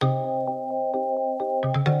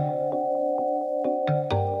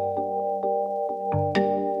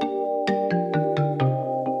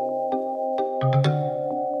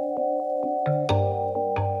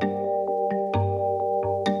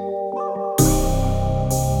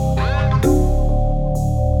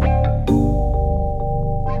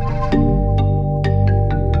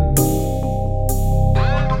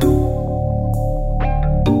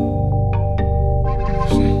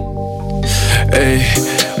Ay,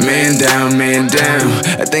 man down.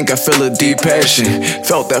 I think I feel a deep passion.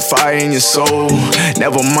 Felt that fire in your soul.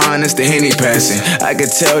 Never mind, it's the Henny passing. I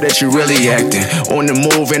could tell that you're really acting. On the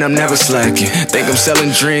move and I'm never slacking. Think I'm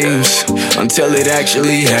selling dreams until it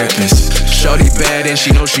actually happens. Shorty bad and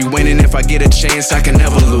she knows she winning. If I get a chance, I can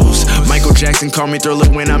never lose. Michael Jackson call me Thriller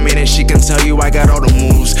when I'm in it. She can tell you I got all the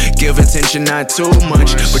moves. Give attention, not too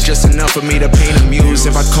much, but just enough for me to paint a muse.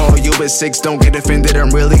 If I call you at 6, don't get offended. I'm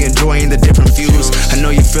really enjoying the different views. I know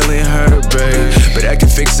you're feeling hurt, babe, but I can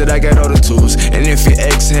fix it, I got all the tools. And if your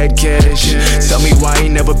ex had cash, tell me why he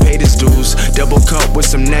never paid his dues. Double cup with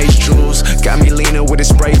some nice jewels. Got me leaning with a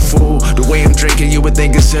Sprite full. The way I'm drinking, you would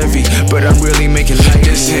think it's heavy, but I'm really making light.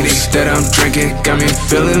 This Henny that I'm drinking got me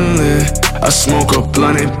feeling lit. I smoke a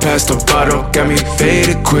blunt and pass the bottle, got me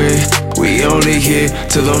faded quick. We only here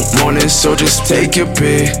till the morning, so just take your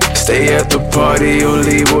pick. Stay at the party or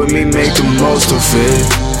leave with me, make the most of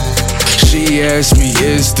it. She asked me,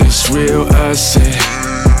 is this real? I said,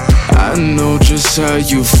 I know just how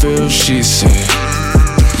you feel. She said,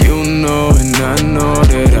 you know and I know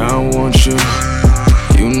that I want you.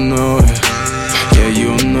 You know it, yeah,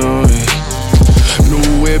 you know it.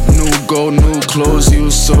 New whip, new gold, new clothes, you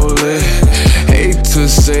so lit. Hate to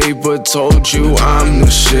say, but told you I'm the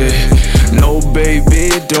shit. No,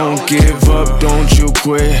 baby, don't give up, don't you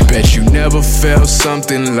quit. Bet you never felt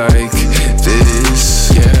something like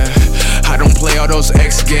this, yeah. I don't play all those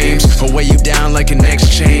X games or weigh you down like an X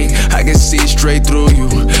chain. I can see straight through you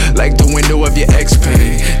like the window of your X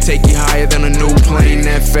pain. Take you higher than a new plane.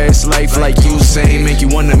 That fast life like Usain. Make you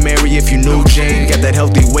wanna marry if you knew Jane. Got that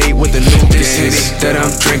healthy weight with the new this Henny that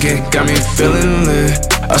I'm drinking got me feeling lit.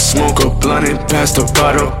 I smoke a blunt and pass the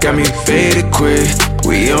bottle, got me faded quick.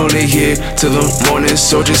 We only here till the morning,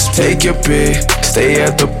 so just take your pick. Stay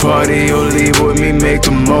at the party or leave with me, make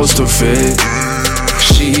the most of it.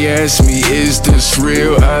 She asked me, is this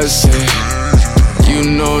real? I said,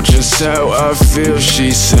 you know just how I feel.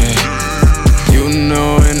 She said, you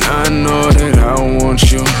know and I know that I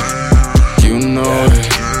want you. You know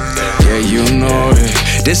it, yeah, you know it.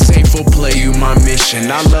 This ain't for play, you my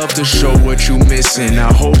mission. I love to show what you missing.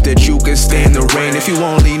 I hope that you can stand the rain if you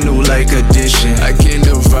only knew like addition. I can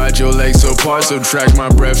divide your legs apart, subtract my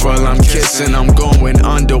breath while I'm kissing. I'm going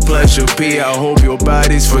under pleasure P, I hope your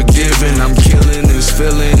body's forgiving. I'm killing this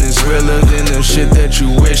feeling, it's realer than the shit that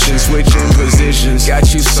you wishing. Switching positions,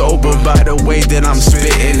 got you sober by the way that I'm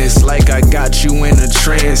spitting. It's like I got you in a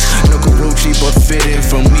trance. No Karuchi but fitting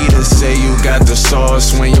for me to say you got the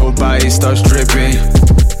sauce when your body starts dripping.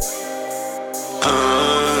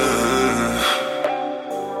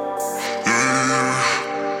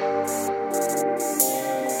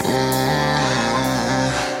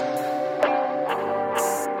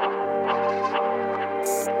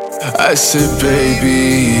 I said,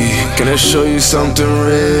 baby, can I show you something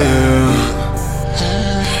real?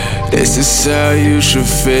 This is how you should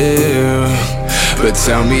feel. But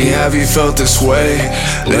tell me, have you felt this way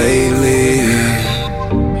lately?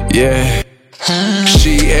 Yeah.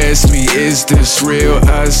 She asked me, is this real?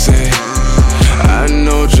 I said, I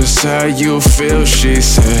know just how you feel. She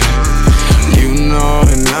said, you know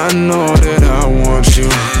and I know that I want you.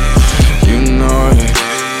 You know it,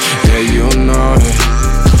 yeah, you know it.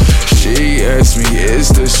 She asked me, is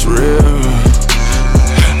this real?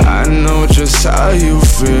 I know just how you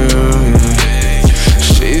feel, yeah.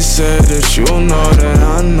 She said that you know that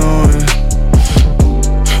I know it.